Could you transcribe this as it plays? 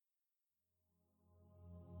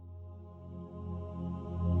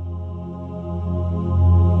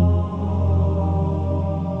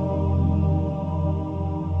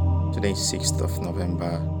Today is 6th of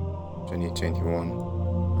November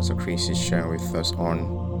 2021. Pastor Chris is sharing with us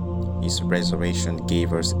on His resurrection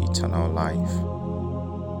gave us eternal life.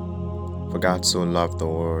 For God so loved the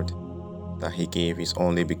world that He gave His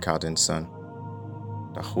only begotten Son,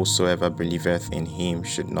 that whosoever believeth in Him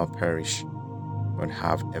should not perish, but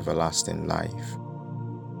have everlasting life.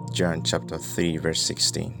 John chapter 3 verse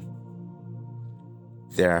 16.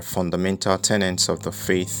 There are fundamental tenets of the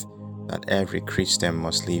faith that every Christian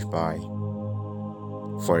must live by.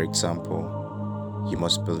 For example, you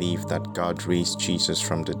must believe that God raised Jesus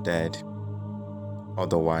from the dead.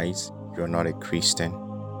 Otherwise, you are not a Christian.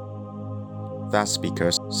 That's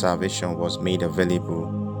because salvation was made available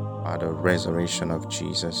by the resurrection of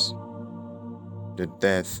Jesus. The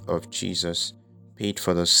death of Jesus paid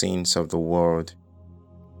for the sins of the world,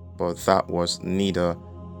 but that was neither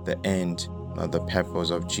the end nor the purpose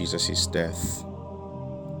of Jesus' death.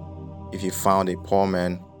 If you found a poor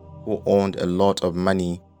man who owned a lot of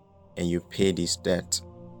money and you paid his debt,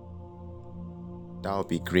 that would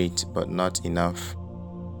be great, but not enough.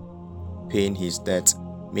 Paying his debt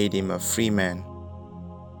made him a free man,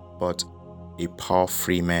 but a poor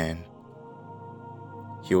free man.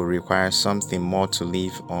 He will require something more to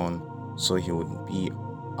live on, so he would be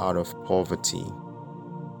out of poverty.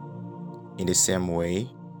 In the same way,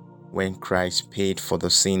 when Christ paid for the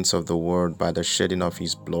sins of the world by the shedding of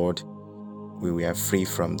his blood, we were free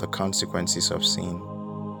from the consequences of sin.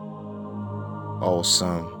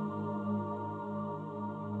 Awesome.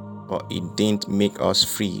 But it didn't make us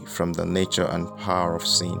free from the nature and power of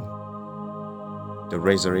sin. The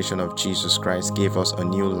resurrection of Jesus Christ gave us a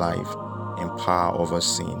new life and power over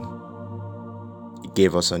sin. It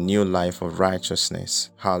gave us a new life of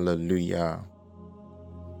righteousness. Hallelujah.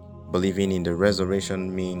 Believing in the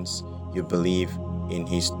resurrection means you believe in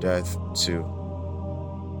his death too,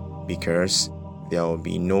 because there will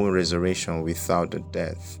be no resurrection without the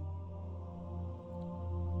death.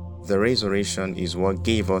 The resurrection is what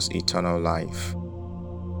gave us eternal life.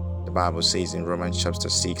 The Bible says in Romans chapter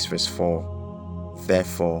 6 verse 4,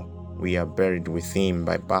 "Therefore we are buried with him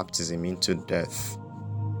by baptism into death,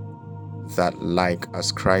 that like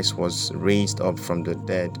as Christ was raised up from the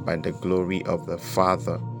dead by the glory of the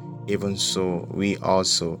Father, even so we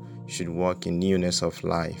also should walk in newness of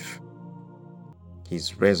life."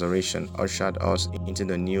 His resurrection ushered us into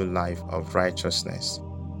the new life of righteousness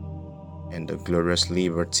and the glorious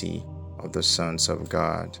liberty of the sons of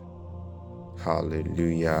God.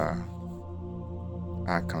 Hallelujah.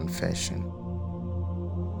 Our confession.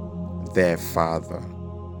 Dear Father,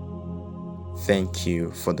 thank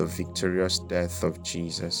you for the victorious death of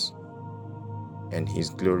Jesus and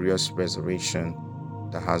his glorious resurrection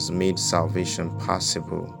that has made salvation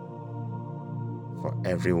possible for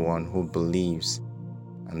everyone who believes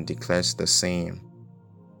and declares the same.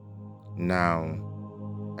 Now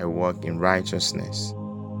I walk in righteousness,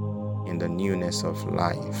 in the newness of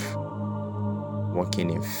life, walking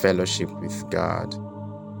in fellowship with God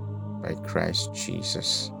by Christ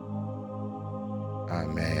Jesus.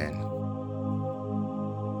 Amen.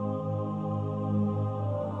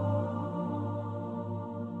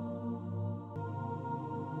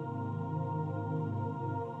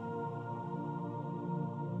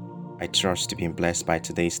 I trust you've been blessed by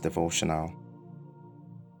today's devotional.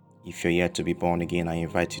 If you're yet to be born again, I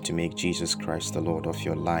invite you to make Jesus Christ the Lord of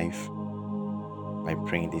your life by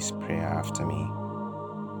praying this prayer after me.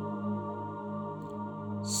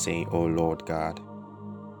 Say, "O Lord God,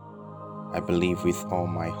 I believe with all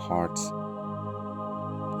my heart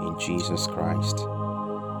in Jesus Christ,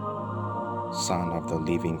 Son of the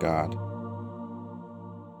living God.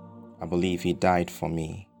 I believe he died for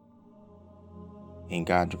me, and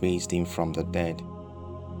God raised him from the dead.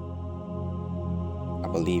 I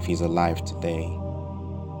believe he's alive today.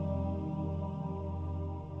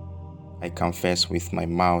 I confess with my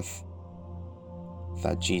mouth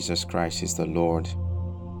that Jesus Christ is the Lord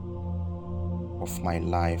of my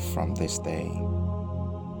life from this day.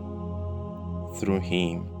 Through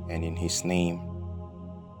him and in his name,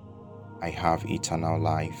 I have eternal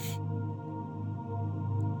life.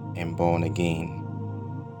 I'm born again.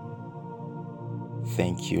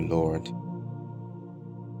 Thank you, Lord,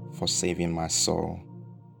 for saving my soul.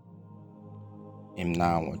 I'm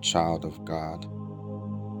now a child of God.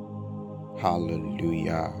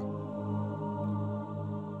 Hallelujah.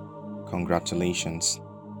 Congratulations.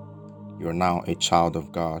 You're now a child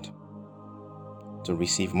of God. To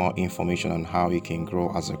receive more information on how you can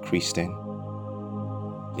grow as a Christian,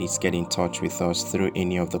 please get in touch with us through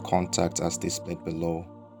any of the contacts as displayed below.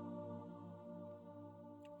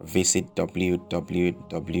 Visit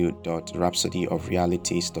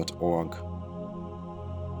www.rhapsodyofrealities.org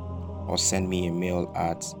or send me a mail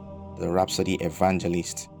at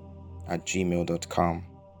therhapsodyevangelist@gmail.com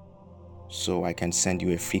so I can send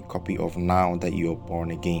you a free copy of Now That You Are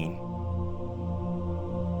Born Again.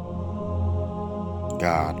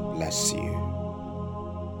 God bless you.